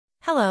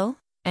Hello,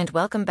 and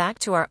welcome back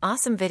to our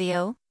awesome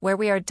video, where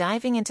we are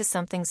diving into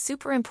something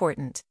super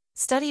important: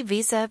 study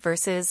visa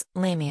versus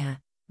LMIA,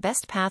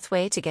 best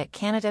pathway to get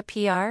Canada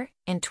PR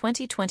in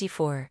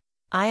 2024,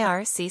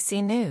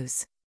 IRCC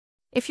News.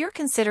 If you're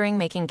considering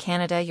making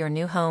Canada your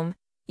new home,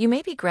 you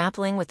may be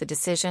grappling with the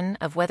decision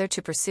of whether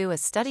to pursue a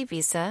study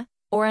visa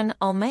or an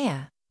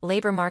LMIA,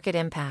 labor market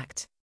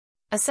impact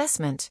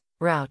assessment,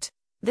 route.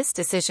 This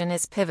decision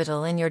is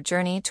pivotal in your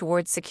journey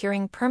towards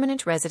securing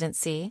permanent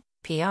residency,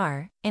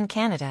 PR, in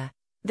Canada.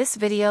 This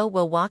video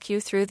will walk you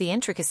through the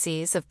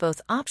intricacies of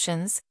both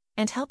options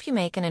and help you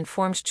make an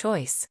informed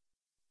choice.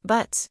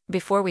 But,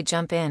 before we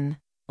jump in,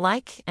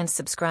 like and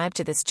subscribe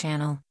to this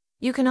channel.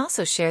 You can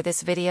also share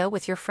this video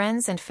with your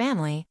friends and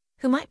family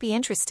who might be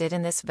interested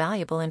in this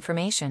valuable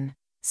information.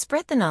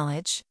 Spread the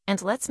knowledge,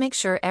 and let's make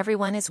sure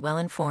everyone is well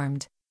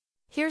informed.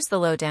 Here's the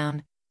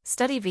lowdown.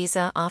 Study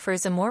visa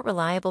offers a more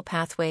reliable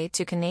pathway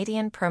to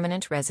Canadian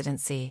permanent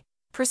residency.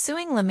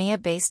 Pursuing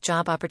LMIA-based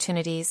job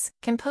opportunities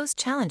can pose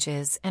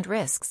challenges and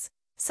risks.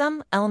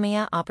 Some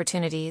LMIA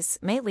opportunities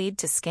may lead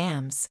to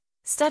scams.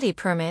 Study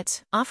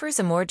permit offers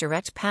a more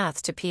direct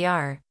path to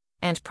PR,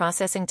 and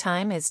processing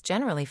time is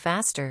generally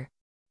faster.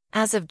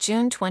 As of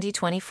June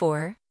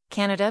 2024,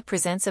 Canada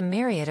presents a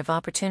myriad of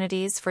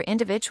opportunities for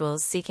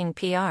individuals seeking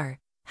PR.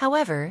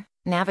 However,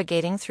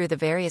 navigating through the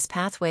various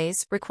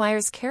pathways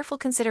requires careful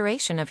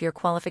consideration of your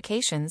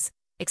qualifications,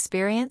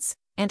 experience,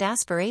 and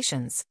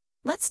aspirations.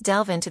 Let's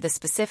delve into the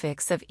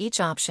specifics of each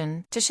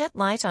option to shed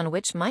light on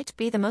which might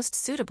be the most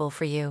suitable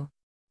for you.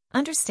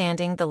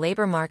 Understanding the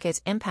Labor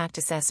Market Impact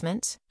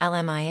Assessment,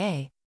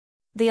 LMIA.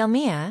 The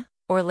LMIA,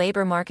 or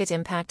Labor Market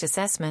Impact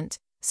Assessment,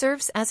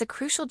 serves as a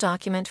crucial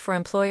document for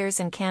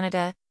employers in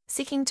Canada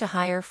seeking to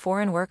hire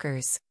foreign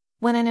workers.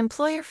 When an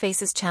employer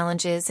faces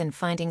challenges in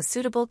finding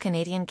suitable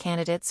Canadian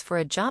candidates for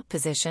a job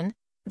position,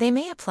 they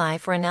may apply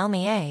for an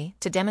LMIA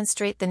to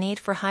demonstrate the need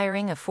for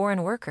hiring a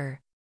foreign worker.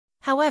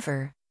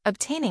 However,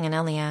 obtaining an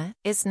LMIA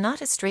is not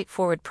a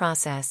straightforward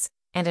process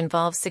and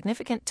involves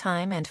significant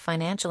time and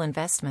financial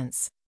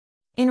investments.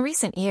 In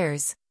recent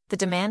years, the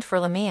demand for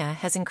LMIA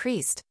has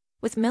increased,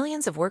 with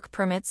millions of work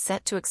permits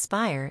set to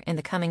expire in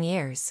the coming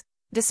years.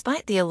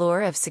 Despite the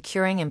allure of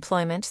securing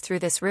employment through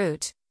this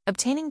route,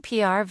 obtaining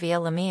PR via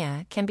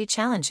LMIA can be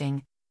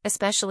challenging,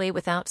 especially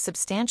without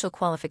substantial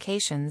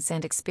qualifications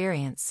and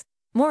experience.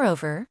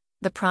 Moreover,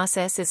 the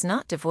process is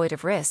not devoid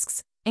of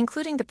risks,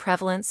 including the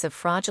prevalence of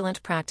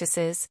fraudulent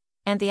practices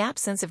and the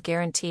absence of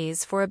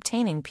guarantees for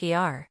obtaining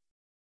PR.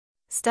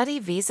 Study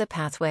visa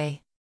pathway.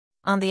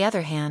 On the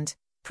other hand,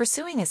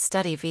 pursuing a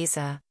study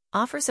visa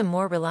offers a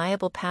more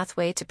reliable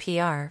pathway to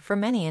PR for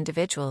many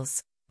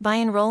individuals. By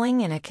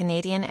enrolling in a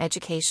Canadian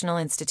educational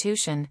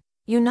institution,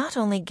 you not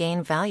only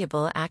gain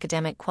valuable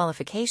academic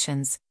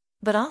qualifications,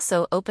 but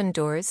also open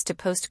doors to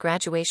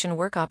post-graduation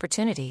work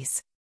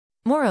opportunities.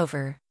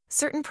 Moreover,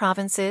 certain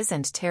provinces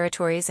and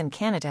territories in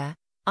Canada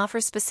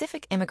offer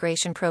specific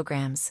immigration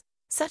programs,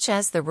 such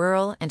as the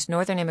Rural and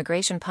Northern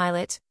Immigration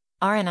Pilot,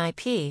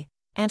 RNIP,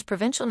 and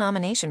Provincial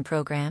Nomination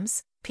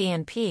Programs,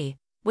 PNP,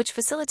 which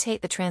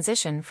facilitate the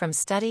transition from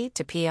study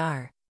to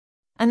PR.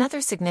 Another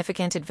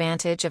significant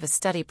advantage of a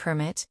study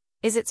permit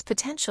is its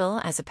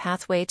potential as a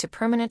pathway to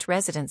permanent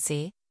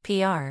residency,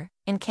 PR,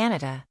 in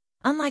Canada.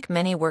 Unlike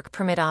many work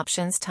permit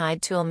options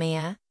tied to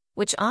LMIA,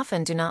 which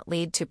often do not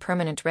lead to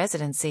permanent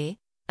residency,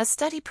 a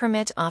study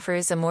permit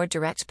offers a more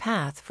direct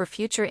path for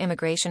future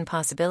immigration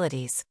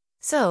possibilities.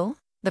 So,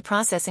 the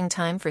processing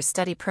time for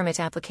study permit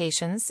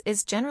applications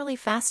is generally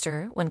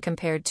faster when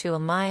compared to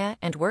LMIA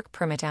and work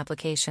permit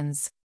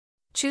applications.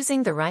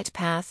 Choosing the right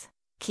path.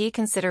 Key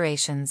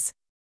considerations.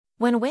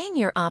 When weighing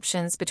your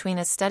options between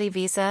a study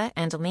visa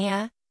and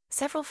LMIA,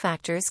 several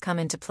factors come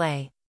into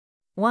play.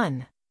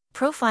 1.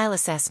 Profile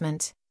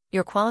assessment.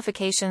 Your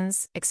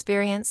qualifications,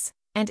 experience,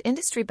 and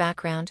industry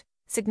background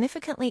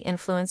significantly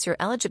influence your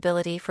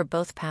eligibility for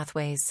both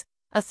pathways.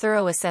 A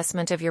thorough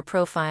assessment of your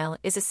profile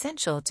is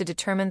essential to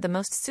determine the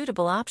most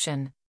suitable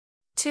option.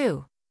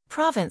 2.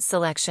 Province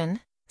selection.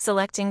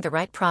 Selecting the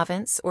right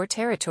province or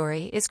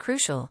territory is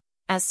crucial,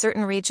 as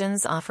certain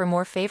regions offer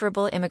more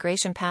favorable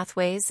immigration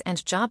pathways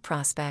and job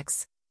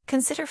prospects.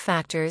 Consider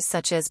factors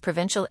such as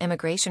provincial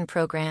immigration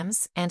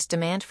programs and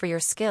demand for your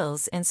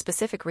skills in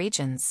specific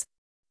regions.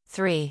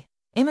 3.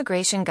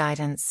 Immigration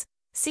guidance.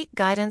 Seek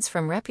guidance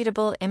from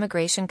reputable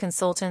immigration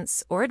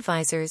consultants or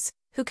advisors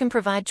who can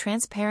provide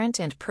transparent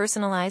and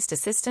personalized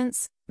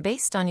assistance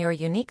based on your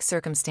unique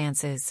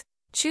circumstances.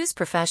 Choose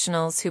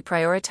professionals who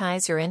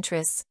prioritize your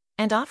interests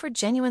and offer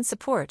genuine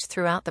support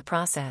throughout the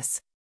process.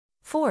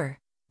 4.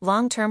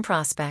 Long-term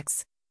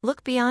prospects.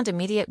 Look beyond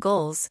immediate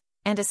goals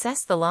and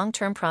assess the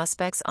long-term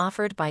prospects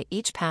offered by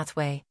each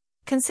pathway.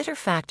 Consider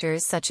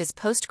factors such as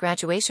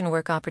post-graduation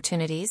work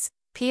opportunities,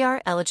 PR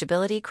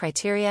eligibility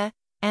criteria,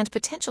 and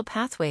potential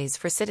pathways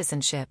for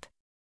citizenship.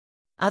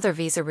 Other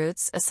visa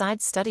routes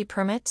aside study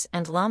permit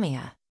and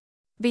LMIA.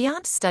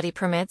 Beyond study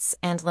permits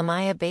and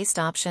LMIA-based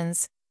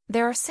options,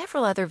 there are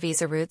several other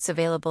visa routes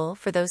available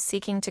for those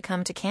seeking to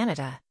come to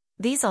Canada.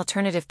 These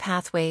alternative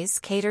pathways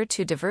cater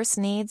to diverse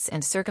needs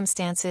and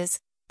circumstances,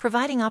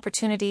 providing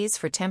opportunities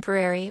for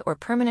temporary or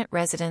permanent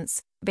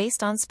residents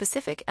based on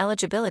specific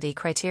eligibility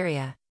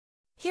criteria.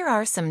 Here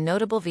are some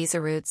notable visa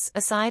routes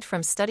aside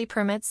from study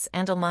permits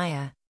and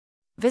LMIA.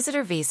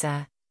 Visitor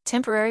visa,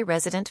 temporary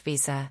resident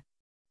visa.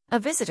 A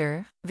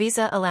visitor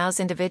visa allows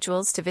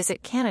individuals to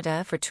visit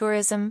Canada for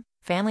tourism,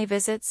 family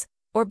visits,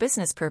 or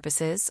business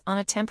purposes on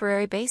a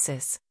temporary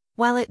basis.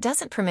 While it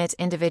doesn't permit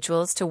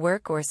individuals to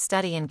work or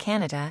study in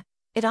Canada,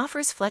 it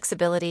offers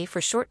flexibility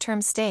for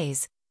short-term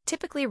stays,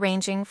 typically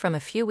ranging from a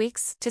few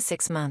weeks to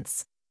 6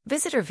 months.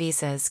 Visitor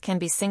visas can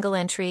be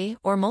single-entry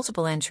or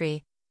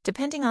multiple-entry,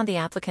 depending on the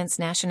applicant's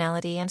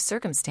nationality and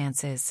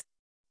circumstances.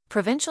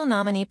 Provincial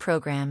Nominee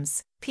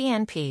Programs,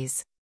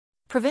 PNPs.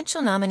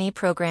 Provincial nominee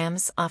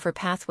programs offer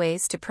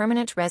pathways to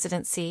permanent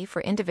residency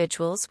for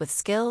individuals with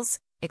skills,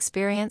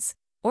 experience,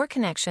 or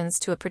connections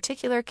to a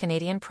particular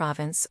Canadian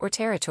province or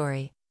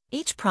territory.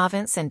 Each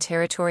province and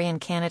territory in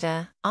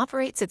Canada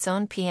operates its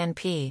own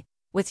PNP,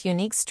 with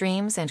unique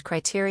streams and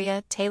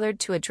criteria tailored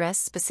to address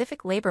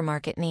specific labor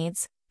market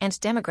needs and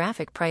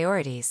demographic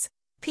priorities.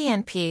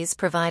 PNPs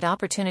provide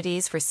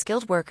opportunities for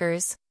skilled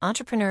workers,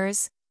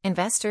 entrepreneurs,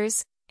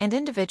 investors, and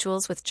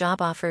individuals with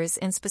job offers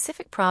in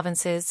specific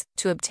provinces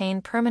to obtain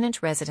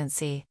permanent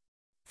residency.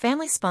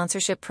 Family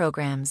Sponsorship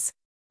Programs.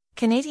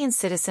 Canadian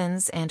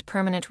citizens and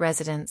permanent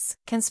residents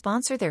can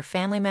sponsor their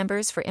family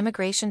members for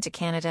immigration to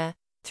Canada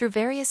through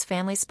various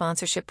family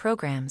sponsorship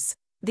programs.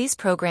 These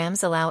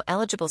programs allow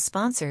eligible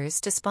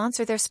sponsors to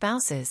sponsor their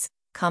spouses,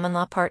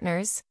 common-law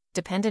partners,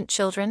 dependent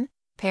children,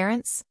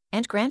 parents,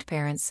 and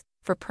grandparents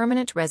for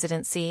permanent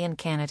residency in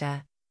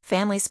Canada.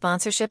 Family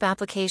sponsorship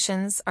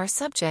applications are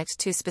subject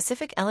to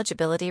specific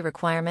eligibility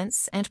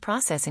requirements and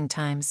processing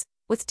times,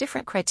 with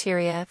different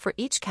criteria for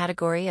each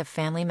category of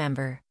family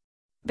member.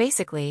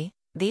 Basically,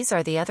 these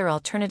are the other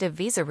alternative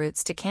visa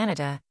routes to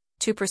Canada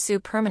to pursue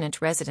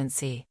permanent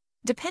residency.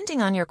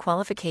 Depending on your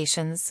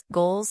qualifications,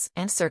 goals,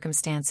 and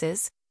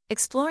circumstances,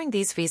 exploring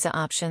these visa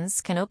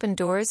options can open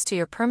doors to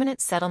your permanent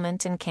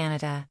settlement in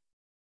Canada.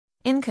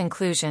 In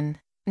conclusion,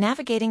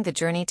 navigating the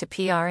journey to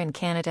PR in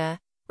Canada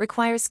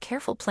requires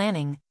careful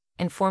planning,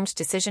 informed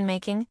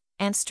decision-making,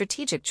 and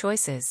strategic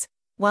choices.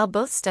 While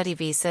both study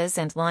visas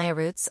and LMIA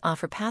routes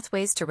offer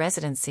pathways to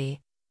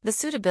residency, the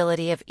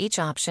suitability of each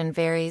option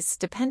varies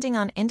depending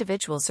on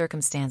individual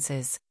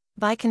circumstances.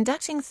 By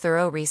conducting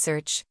thorough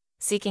research,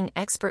 seeking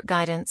expert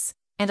guidance,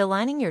 and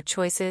aligning your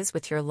choices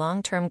with your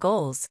long-term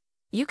goals,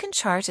 you can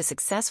chart a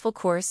successful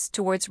course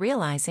towards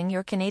realizing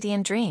your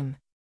Canadian dream.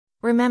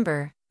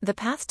 Remember, the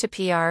path to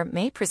PR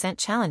may present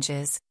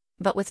challenges,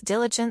 but with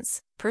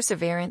diligence,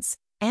 perseverance,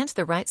 and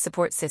the right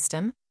support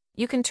system,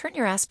 you can turn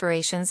your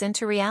aspirations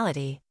into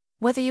reality.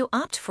 Whether you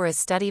opt for a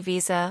study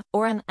visa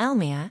or an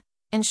LMIA,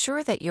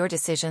 ensure that your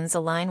decisions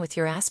align with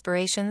your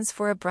aspirations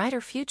for a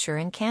brighter future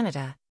in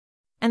Canada.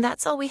 And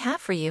that's all we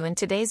have for you in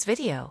today's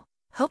video.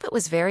 Hope it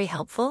was very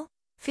helpful.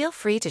 Feel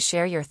free to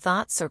share your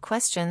thoughts or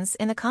questions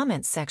in the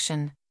comments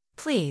section.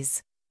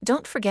 Please,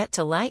 don't forget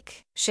to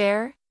like,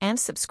 share, and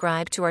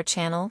subscribe to our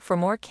channel for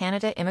more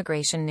Canada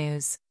immigration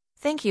news.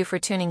 Thank you for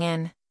tuning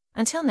in.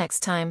 Until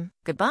next time,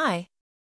 goodbye.